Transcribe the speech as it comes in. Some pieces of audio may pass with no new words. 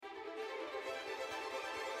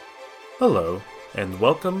Hello, and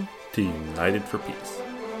welcome to United for Peace,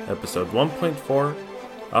 Episode 1.4,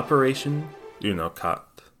 Operation UNOKAT.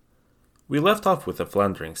 We left off with a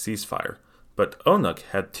floundering ceasefire, but ONUC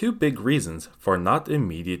had two big reasons for not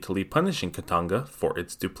immediately punishing Katanga for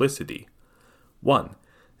its duplicity. One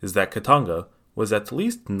is that Katanga was at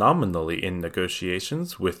least nominally in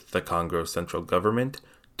negotiations with the Congo central government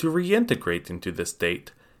to reintegrate into the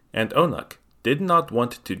state, and ONUC did not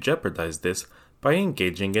want to jeopardize this by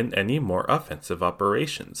engaging in any more offensive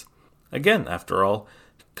operations. Again, after all,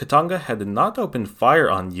 Katanga had not opened fire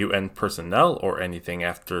on UN personnel or anything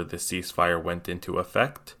after the ceasefire went into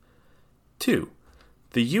effect. 2.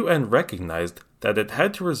 The UN recognized that it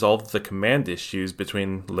had to resolve the command issues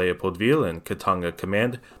between Leopoldville and Katanga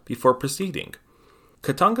Command before proceeding.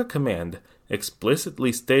 Katanga Command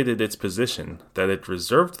explicitly stated its position that it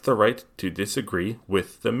reserved the right to disagree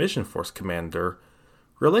with the Mission Force Commander.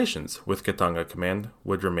 Relations with Katanga Command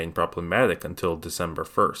would remain problematic until December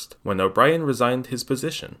 1st, when O'Brien resigned his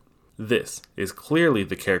position. This is clearly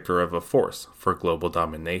the character of a force for global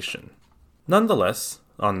domination. Nonetheless,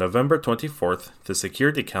 on November 24th, the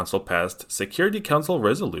Security Council passed Security Council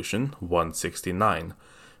Resolution 169,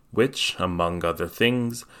 which, among other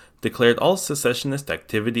things, declared all secessionist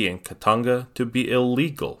activity in Katanga to be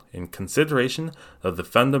illegal in consideration of the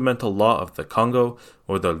fundamental law of the Congo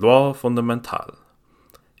or the Loi Fondamentale.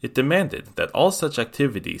 It demanded that all such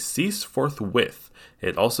activity cease forthwith.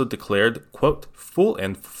 It also declared, quote, full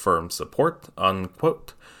and firm support,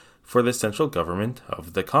 unquote, for the central government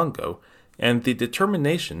of the Congo, and the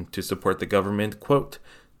determination to support the government, quote,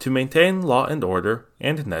 to maintain law and order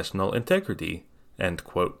and national integrity, end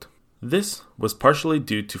quote. This was partially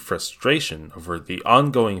due to frustration over the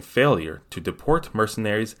ongoing failure to deport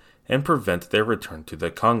mercenaries and prevent their return to the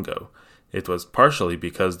Congo. It was partially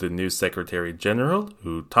because the new Secretary General,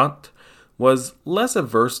 UNOKAT, was less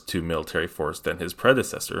averse to military force than his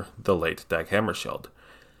predecessor, the late Dag Hammarskjöld.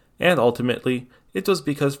 And ultimately, it was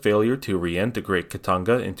because failure to reintegrate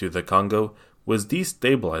Katanga into the Congo was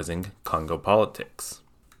destabilizing Congo politics.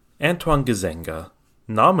 Antoine Gizenga,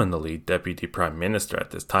 nominally Deputy Prime Minister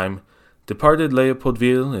at this time, departed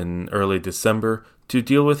Leopoldville in early December to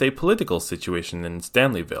deal with a political situation in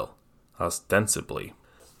Stanleyville, ostensibly.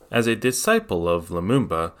 As a disciple of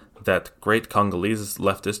Lumumba, that great Congolese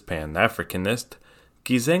leftist Pan-Africanist,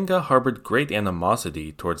 Gizenga harbored great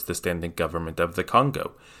animosity towards the standing government of the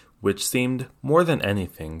Congo, which seemed, more than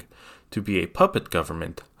anything, to be a puppet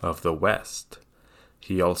government of the West.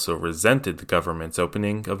 He also resented the government's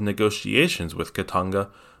opening of negotiations with Katanga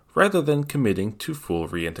rather than committing to full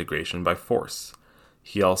reintegration by force.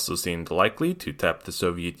 He also seemed likely to tap the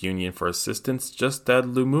Soviet Union for assistance just as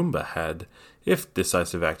Lumumba had, if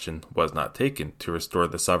decisive action was not taken to restore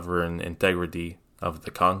the sovereign integrity of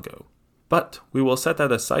the Congo. But we will set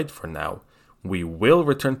that aside for now. We will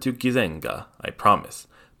return to Gizenga, I promise,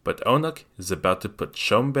 but ONUC is about to put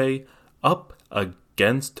Tshombe up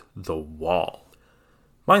against the wall.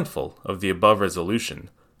 Mindful of the above resolution,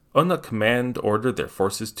 ONUC Command ordered their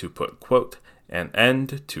forces to put, quote, an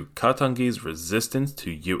end to Katangese resistance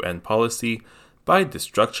to UN policy by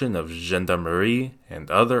destruction of gendarmerie and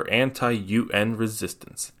other anti-UN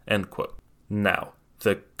resistance, end quote. Now,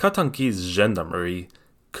 the Katangese gendarmerie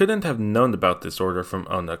couldn't have known about this order from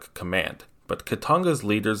ONUC Command, but Katanga's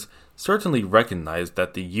leaders certainly recognized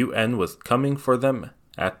that the UN was coming for them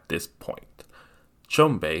at this point.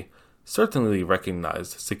 Tshombe certainly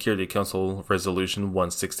recognized Security Council Resolution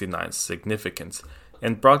 169's significance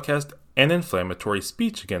and broadcast an inflammatory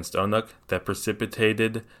speech against ONUC that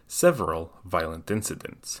precipitated several violent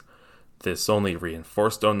incidents. This only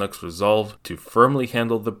reinforced ONUC's resolve to firmly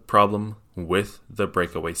handle the problem with the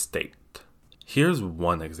breakaway state. Here's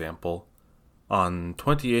one example. On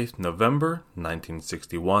 28 November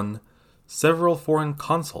 1961, several foreign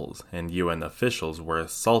consuls and UN officials were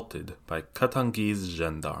assaulted by Katangese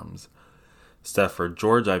gendarmes. Staffer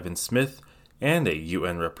George Ivan Smith and a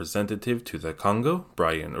UN representative to the Congo,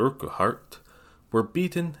 Brian Urquhart, were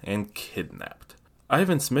beaten and kidnapped.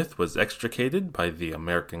 Ivan Smith was extricated by the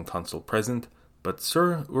American consul present, but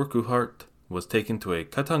Sir Urquhart was taken to a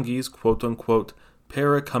Katangese quote-unquote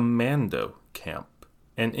para-commando camp.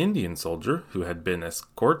 An Indian soldier who had been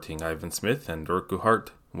escorting Ivan Smith and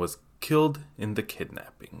Urquhart was killed in the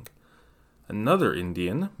kidnapping. Another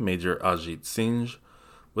Indian, Major Ajit Singh,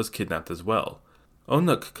 was kidnapped as well.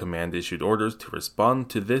 ONUC Command issued orders to respond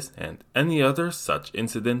to this and any other such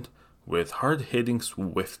incident with hard-hitting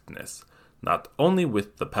swiftness, not only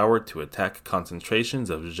with the power to attack concentrations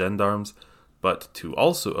of gendarmes, but to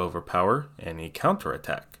also overpower any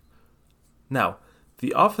counterattack. Now,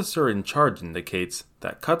 the officer in charge indicates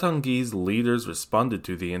that Katangese leaders responded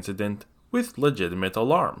to the incident with legitimate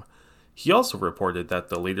alarm. He also reported that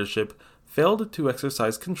the leadership failed to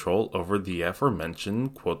exercise control over the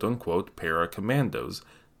aforementioned quote-unquote para-commandos,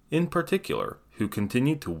 in particular, who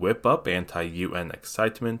continued to whip up anti-UN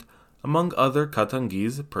excitement among other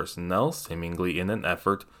Katangese personnel seemingly in an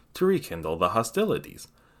effort to rekindle the hostilities.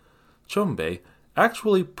 Tshombe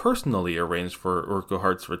actually personally arranged for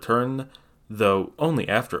Urquhart's return, though only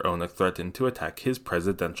after ONUC threatened to attack his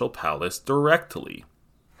presidential palace directly.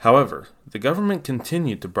 However, the government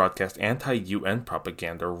continued to broadcast anti-UN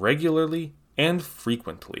propaganda regularly and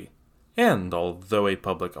frequently, and although a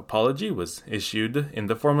public apology was issued in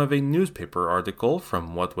the form of a newspaper article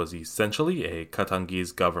from what was essentially a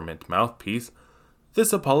Katangese government mouthpiece,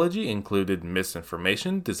 this apology included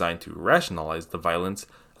misinformation designed to rationalize the violence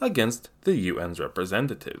against the UN's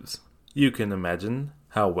representatives. You can imagine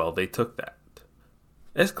how well they took that.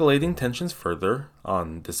 Escalating tensions further,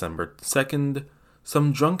 on December 2nd,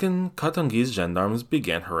 some drunken Katangese gendarmes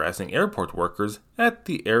began harassing airport workers at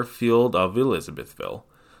the airfield of Elizabethville.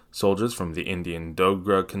 Soldiers from the Indian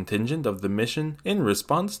Dogra contingent of the mission in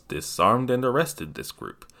response disarmed and arrested this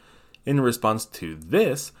group. In response to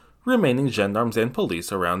this, remaining gendarmes and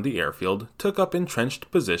police around the airfield took up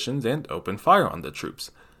entrenched positions and opened fire on the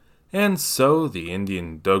troops. And so the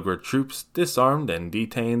Indian Dogra troops disarmed and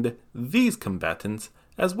detained these combatants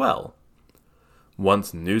as well.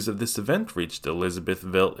 Once news of this event reached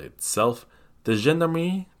Elizabethville itself, the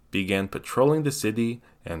gendarmerie began patrolling the city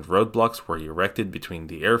and roadblocks were erected between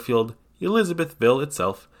the airfield, Elizabethville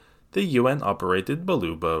itself, the UN-operated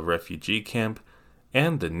Baluba refugee camp,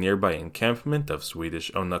 and the nearby encampment of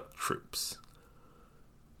Swedish ONUC troops.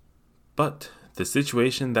 But the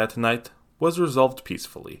situation that night was resolved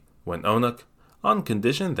peacefully when ONUC, on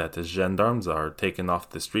condition that the gendarmes are taken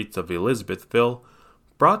off the streets of Elizabethville,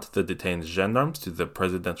 brought the detained gendarmes to the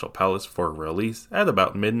presidential palace for release at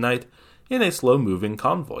about midnight in a slow-moving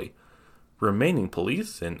convoy. Remaining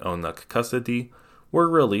police in ONUC custody were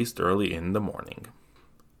released early in the morning.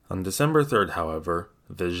 On December 3rd, however,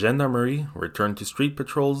 the gendarmerie returned to street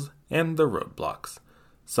patrols and the roadblocks.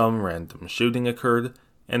 Some random shooting occurred,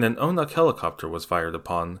 and an ONUC helicopter was fired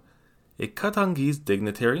upon. A Katangese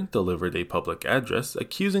dignitary delivered a public address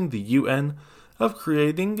accusing the UN of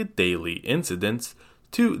creating daily incidents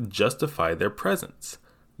to justify their presence,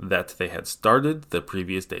 that they had started the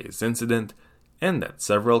previous day's incident, and that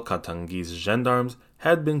several Katangese gendarmes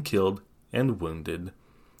had been killed and wounded.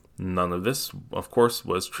 None of this, of course,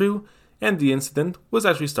 was true, and the incident was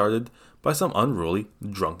actually started by some unruly,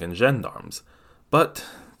 drunken gendarmes. But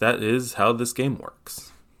that is how this game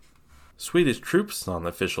works. Swedish troops on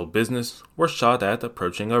official business were shot at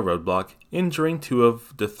approaching a roadblock, injuring 2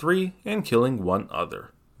 of the 3 and killing 1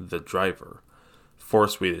 other, the driver. 4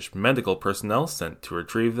 Swedish medical personnel sent to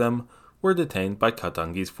retrieve them were detained by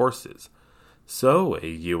Katangese forces. So, a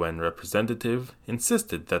UN representative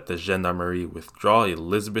insisted that the gendarmerie withdraw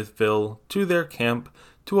Elizabethville to their camp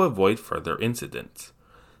to avoid further incidents.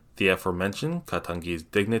 The aforementioned Katangese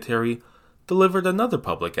dignitary delivered another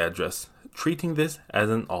public address, treating this as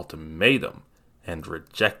an ultimatum, and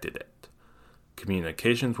rejected it.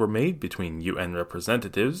 Communications were made between UN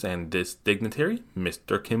representatives and this dignitary,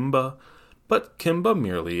 Mr. Kimba, but Kimba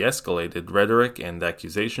merely escalated rhetoric and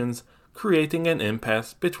accusations, creating an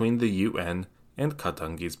impasse between the UN and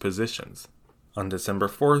Katangese positions. On December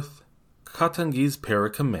 4th, Katangese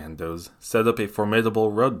para-commandos set up a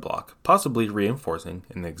formidable roadblock, possibly reinforcing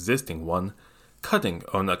an existing one, cutting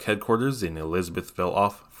ONUC headquarters in Elizabethville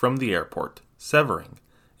off from the airport, severing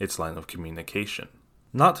its line of communication.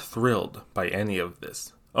 Not thrilled by any of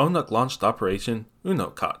this, ONUC launched Operation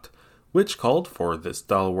UNOKAT, which called for the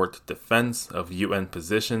stalwart defense of UN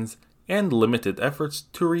positions and limited efforts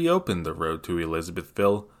to reopen the road to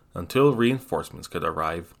Elizabethville until reinforcements could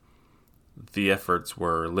arrive. The efforts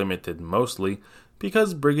were limited mostly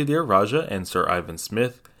because Brigadier Raja and Sir Ivan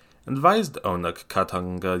Smith advised ONUC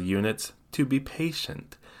Katanga units to be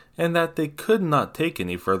patient and that they could not take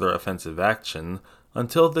any further offensive action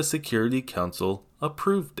until the Security Council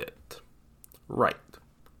approved it. Right.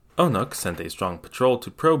 ONUC sent a strong patrol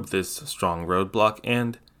to probe this strong roadblock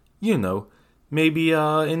and, maybe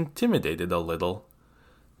intimidated a little.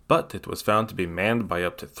 But it was found to be manned by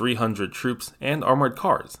up to 300 troops and armored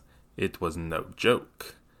cars. It was no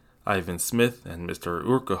joke. Ivan Smith and Mr.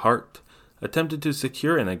 Urquhart attempted to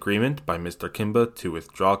secure an agreement by Mr. Kimba to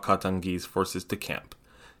withdraw Katangese forces to camp.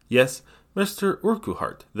 Yes, Mr.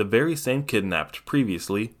 Urquhart, the very same kidnapped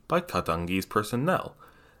previously by Katangese personnel.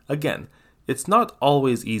 Again, it's not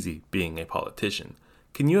always easy being a politician.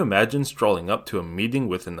 Can you imagine strolling up to a meeting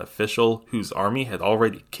with an official whose army had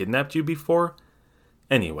already kidnapped you before?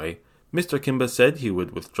 Anyway, Mr. Kimba said he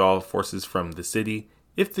would withdraw forces from the city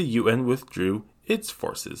if the UN withdrew its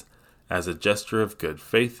forces. As a gesture of good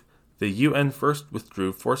faith, the UN first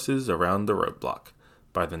withdrew forces around the roadblock.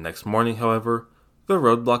 By the next morning, however, the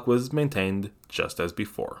roadblock was maintained just as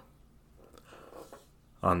before.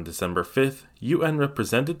 On December 5th, UN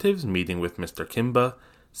representatives meeting with Mr. Kimba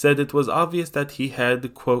said it was obvious that he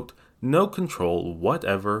had, quote, no control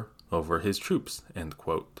whatever over his troops, end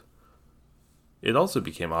quote. It also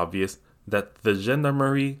became obvious that the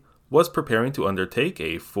gendarmerie was preparing to undertake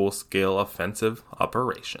a full-scale offensive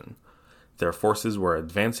operation. Their forces were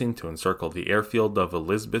advancing to encircle the airfield of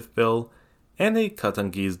Elizabethville, and a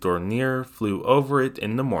Katangese douanier flew over it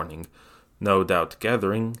in the morning, no doubt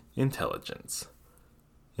gathering intelligence.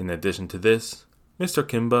 In addition to this, Mr.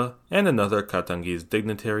 Kimba and another Katangese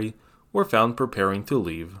dignitary were found preparing to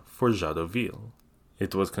leave for Jadoville.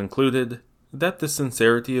 It was concluded that the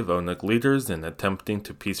sincerity of ONUC leaders in attempting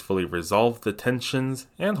to peacefully resolve the tensions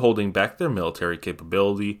and holding back their military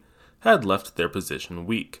capability had left their position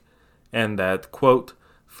weak, and that, quote,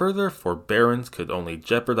 further forbearance could only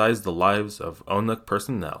jeopardize the lives of ONUC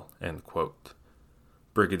personnel, end quote.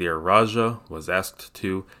 Brigadier Raja was asked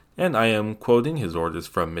to, and I am quoting his orders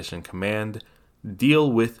from Mission Command,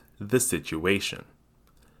 deal with the situation.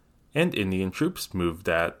 And Indian troops moved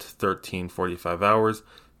at 13:45 hours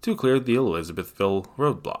to clear the Elizabethville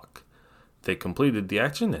roadblock. They completed the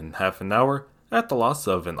action in half an hour at the loss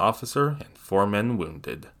of an officer and 4 men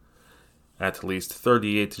wounded. At least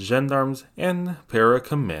 38 gendarmes and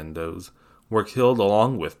para-commandos were killed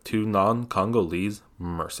along with 2 non-Congolese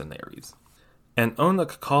mercenaries. An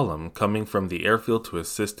ONUC column coming from the airfield to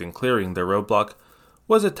assist in clearing the roadblock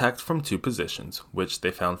was attacked from 2 positions, which they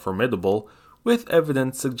found formidable, with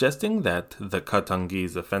evidence suggesting that the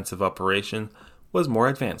Katangese offensive operation was more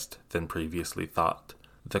advanced than previously thought.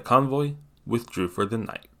 The convoy withdrew for the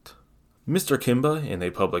night. Mr. Kimba, in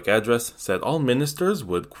a public address, said all ministers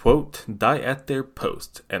would, quote, die at their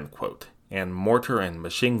post, end quote, and mortar and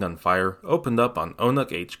machine gun fire opened up on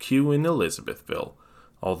ONUC HQ in Elizabethville,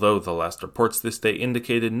 although the last reports this day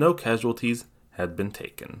indicated no casualties had been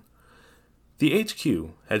taken. The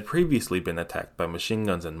HQ had previously been attacked by machine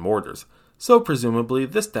guns and mortars, so presumably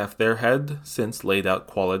the staff there had since laid out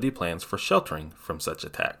quality plans for sheltering from such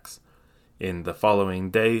attacks. In the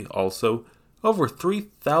following day, also, over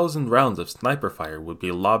 3,000 rounds of sniper fire would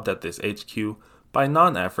be lobbed at this HQ by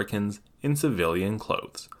non-Africans in civilian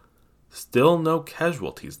clothes. Still no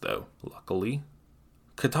casualties, though, luckily.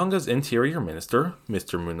 Katanga's Interior Minister,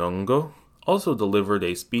 Mr. Munongo, also delivered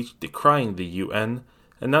a speech decrying the UN,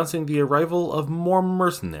 announcing the arrival of more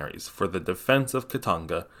mercenaries for the defense of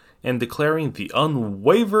Katanga, and declaring the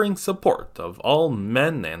unwavering support of all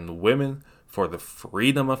men and women for the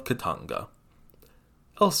freedom of Katanga.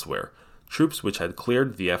 Elsewhere, troops which had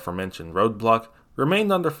cleared the aforementioned roadblock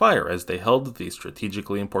remained under fire as they held the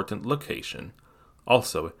strategically important location.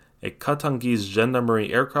 Also, a Katangese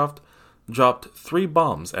gendarmerie aircraft dropped 3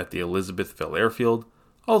 bombs at the Elizabethville airfield,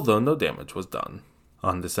 although no damage was done.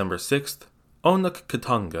 On December 6th, ONUC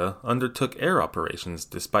Katanga undertook air operations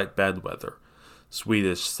despite bad weather.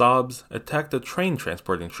 Swedish Saabs attacked a train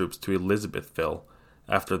transporting troops to Elizabethville.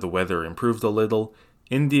 After the weather improved a little,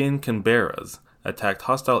 Indian Canberras attacked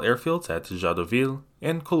hostile airfields at Jadoville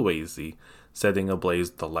and Kolwezi, setting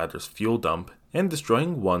ablaze the latter's fuel dump and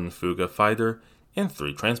destroying 1 Fuga fighter and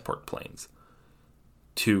 3 transport planes.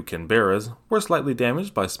 2 Canberras were slightly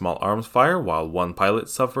damaged by small arms fire, while 1 pilot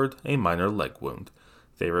suffered a minor leg wound.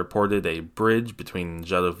 They reported a bridge between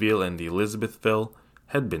Jadoville and Elizabethville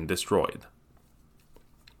had been destroyed.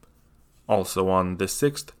 Also on the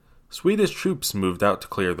 6th, Swedish troops moved out to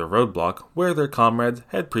clear the roadblock where their comrades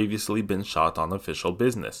had previously been shot on official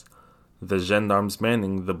business. The gendarmes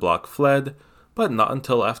manning the block fled, but not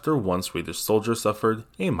until after 1 Swedish soldier suffered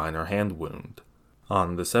a minor hand wound.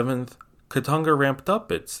 On the 7th, Katanga ramped up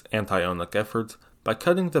its anti-ONUC efforts by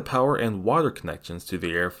cutting the power and water connections to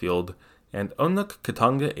the airfield and ONUC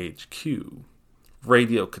Katanga HQ.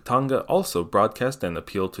 Radio Katanga also broadcast an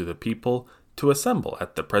appeal to the people to assemble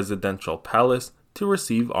at the presidential palace to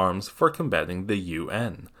receive arms for combating the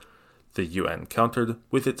UN. The UN countered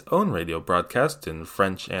with its own radio broadcast in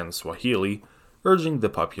French and Swahili, urging the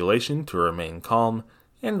population to remain calm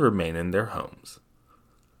and remain in their homes.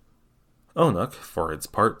 ONUC, for its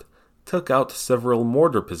part, took out several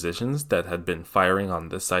mortar positions that had been firing on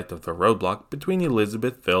the site of the roadblock between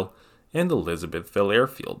Elizabethville and Elizabethville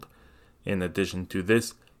Airfield. In addition to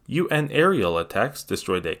this, UN aerial attacks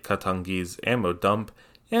destroyed a Katangese ammo dump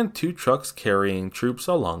and 2 trucks carrying troops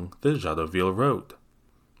along the Jadoville Road.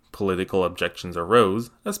 Political objections arose,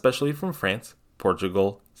 especially from France,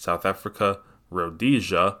 Portugal, South Africa,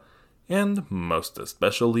 Rhodesia, and most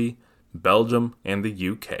especially Belgium and the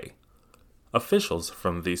UK. Officials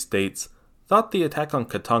from these states thought the attack on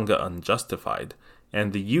Katanga unjustified,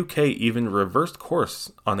 and the UK even reversed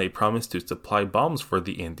course on a promise to supply bombs for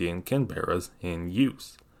the Indian Canberras in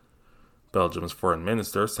use. Belgium's foreign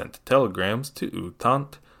minister sent telegrams to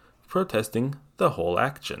UNOKAT protesting the whole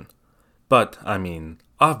action. But,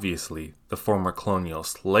 obviously, the former colonial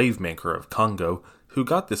slave maker of Congo, who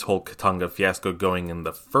got this whole Katanga fiasco going in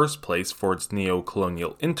the first place for its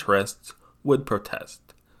neo-colonial interests, would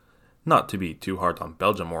protest. Not to be too hard on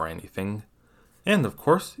Belgium or anything. And of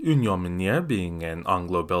course, Union Minière being an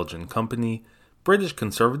Anglo-Belgian company, British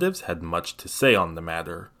conservatives had much to say on the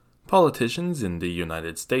matter. Politicians in the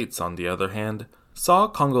United States, on the other hand, saw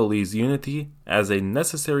Congolese unity as a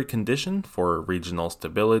necessary condition for regional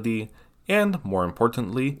stability and, more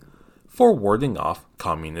importantly, for warding off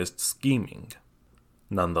communist scheming.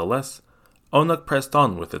 Nonetheless, ONUC pressed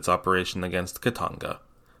on with its operation against Katanga.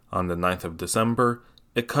 On the 9th of December,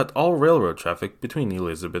 it cut all railroad traffic between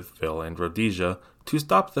Elizabethville and Rhodesia to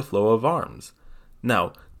stop the flow of arms.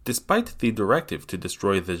 Now, despite the directive to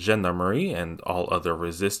destroy the gendarmerie and all other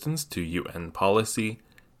resistance to UN policy,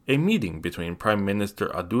 a meeting between Prime Minister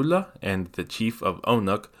Adula and the chief of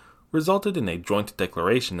ONUC resulted in a joint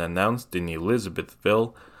declaration announced in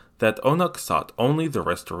Elizabethville that ONUC sought only the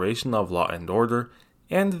restoration of law and order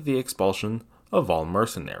and the expulsion of all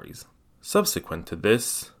mercenaries. Subsequent to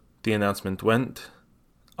this, the announcement went,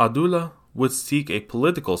 Adula would seek a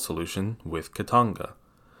political solution with Katanga.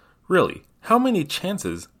 Really, how many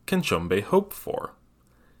chances can Tshombe hope for?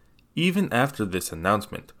 Even after this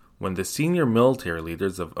announcement, when the senior military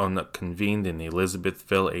leaders of ONUC convened in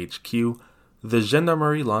Elizabethville HQ, the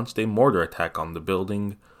gendarmerie launched a mortar attack on the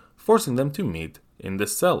building, forcing them to meet in the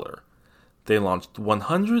cellar. They launched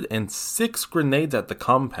 106 grenades at the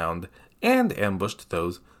compound and ambushed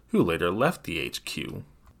those who later left the HQ.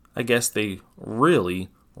 I guess they really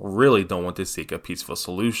don't want to seek a peaceful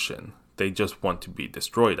solution. They just want to be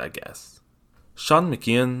destroyed, I guess. Sean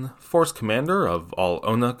McKeon, force commander of all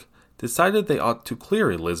ONUC, decided they ought to clear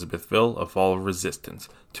Elizabethville of all resistance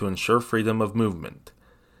to ensure freedom of movement.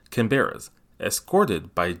 Canberras,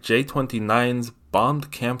 escorted by J-29's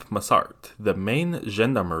bombed Camp Massart, the main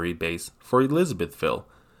gendarmerie base for Elizabethville,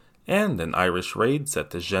 and an Irish raid set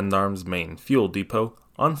the gendarmes' main fuel depot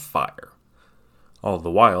on fire. All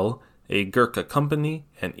the while, a Gurkha company,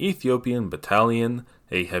 an Ethiopian battalion,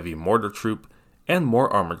 a heavy mortar troop, and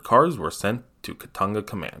more armored cars were sent to Katanga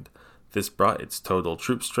Command. This brought its total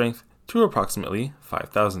troop strength to approximately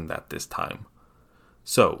 5,000 at this time.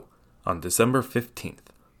 So, on December 15th,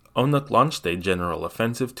 ONUC launched a general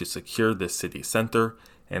offensive to secure the city center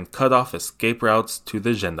and cut off escape routes to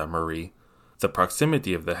the gendarmerie. The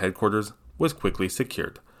proximity of the headquarters was quickly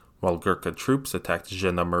secured. While Gurkha troops attacked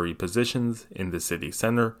gendarmerie positions in the city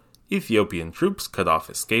center, Ethiopian troops cut off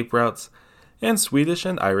escape routes, and Swedish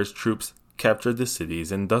and Irish troops captured the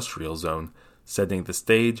city's industrial zone, setting the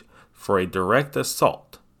stage for a direct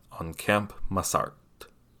assault on Camp Massart.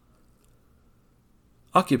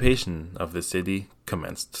 Occupation of the city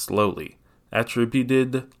commenced slowly,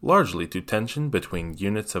 attributed largely to tension between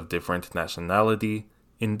units of different nationality,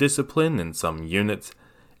 indiscipline in some units,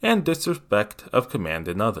 and disrespect of command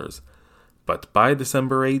in others. But by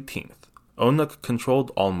December 18th, ONUC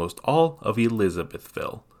controlled almost all of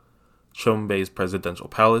Elizabethville. Tshombe's presidential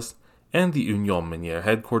palace and the Union Minière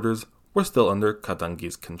headquarters were still under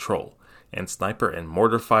Katangese control, and sniper and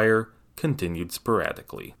mortar fire continued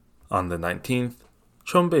sporadically. On the 19th,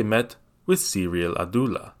 Tshombe met with Cyril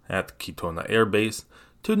Adula at Kitona Air Base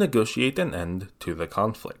to negotiate an end to the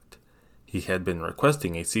conflict. He had been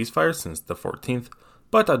requesting a ceasefire since the 14th,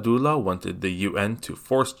 but Adula wanted the UN to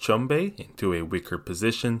force Tshombe into a weaker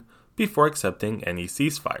position before accepting any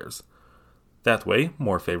ceasefires. That way,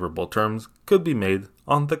 more favorable terms could be made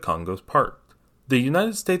on the Congo's part. The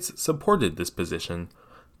United States supported this position,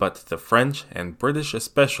 but the French and British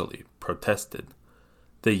especially protested.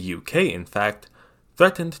 The UK, in fact,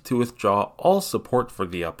 threatened to withdraw all support for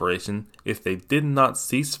the operation if they did not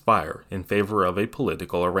cease fire in favor of a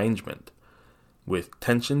political arrangement. With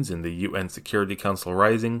tensions in the UN Security Council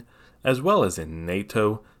rising, as well as in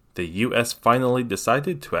NATO, the US finally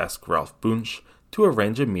decided to ask Ralph Bunche to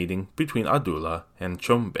arrange a meeting between Adula and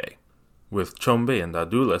Tshombe. With Tshombe and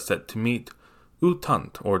Adula set to meet,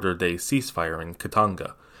 UNOKAT ordered a ceasefire in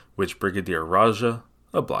Katanga, which Brigadier Raja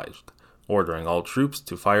obliged, ordering all troops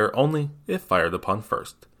to fire only if fired upon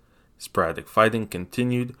first. Sporadic fighting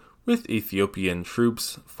continued, with Ethiopian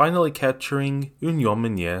troops finally capturing Union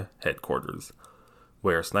Minière headquarters,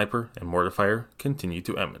 where sniper and mortar fire continued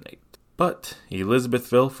to emanate. But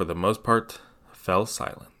Elizabethville, for the most part, fell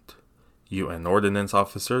silent. UN ordnance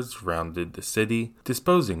officers rounded the city,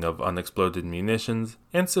 disposing of unexploded munitions,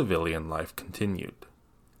 and civilian life continued.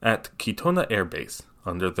 At Kitona Air Base,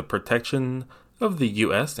 under the protection of the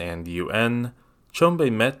US and UN, Tshombe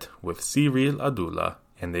met with Cyril Adula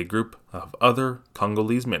and a group of other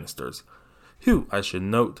Congolese ministers, who, I should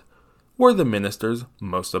note, were the ministers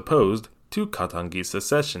most opposed to Katangese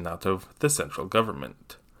secession out of the central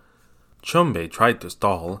government. Tshombe tried to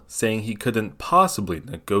stall, saying he couldn't possibly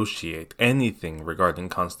negotiate anything regarding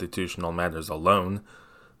constitutional matters alone,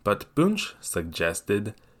 but Bunch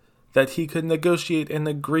suggested that he could negotiate an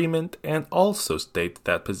agreement and also state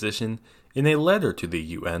that position in a letter to the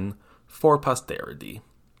UN for posterity.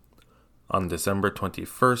 On December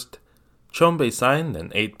 21st, Tshombe signed an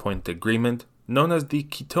 8-point agreement known as the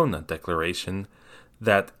Kitona Declaration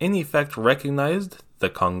that in effect recognized the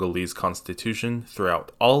Congolese constitution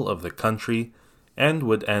throughout all of the country and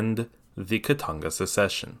would end the Katanga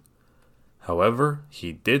secession. However,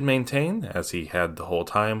 he did maintain, as he had the whole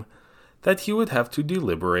time, that he would have to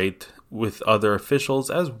deliberate with other officials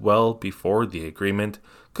as well before the agreement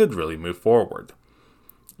could really move forward.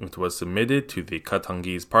 It was submitted to the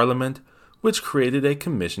Katangese parliament, which created a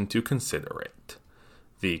commission to consider it.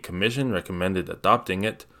 The commission recommended adopting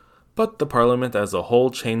it, but the parliament as a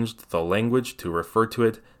whole changed the language to refer to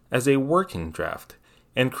it as a working draft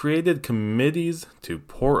and created committees to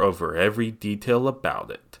pore over every detail about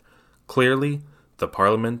it. Clearly, the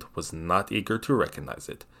parliament was not eager to recognize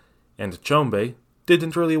it, and Tshombe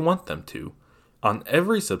didn't really want them to. On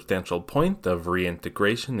every substantial point of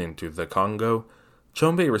reintegration into the Congo,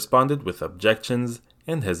 Tshombe responded with objections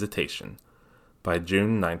and hesitation. By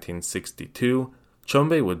June 1962,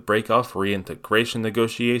 Tshombe would break off reintegration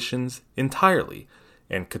negotiations entirely,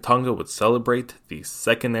 and Katanga would celebrate the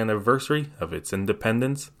second anniversary of its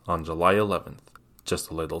independence on July 11th. Just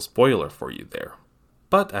a little spoiler for you there.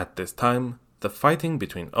 But at this time, the fighting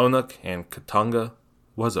between ONUC and Katanga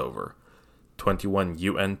was over. 21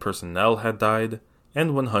 UN personnel had died,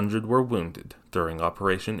 and 100 were wounded during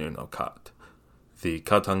Operation UNOKAT. The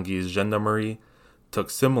Katangese gendarmerie took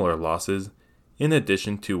similar losses, in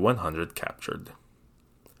addition to 100 captured.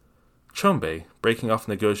 Tshombe breaking off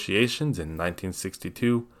negotiations in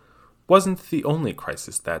 1962 wasn't the only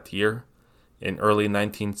crisis that year. In early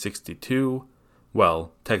 1962,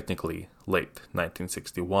 well, technically late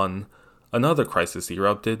 1961, another crisis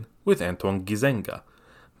erupted with Antoine Gizenga.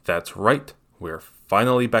 That's right, we're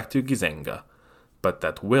finally back to Gizenga, but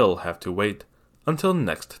that will have to wait until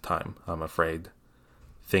next time, I'm afraid.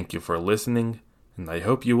 Thank you for listening, and I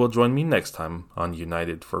hope you will join me next time on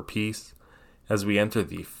United for Peace, as we enter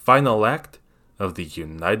the final act of the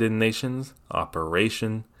United Nations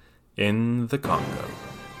operation in the Congo.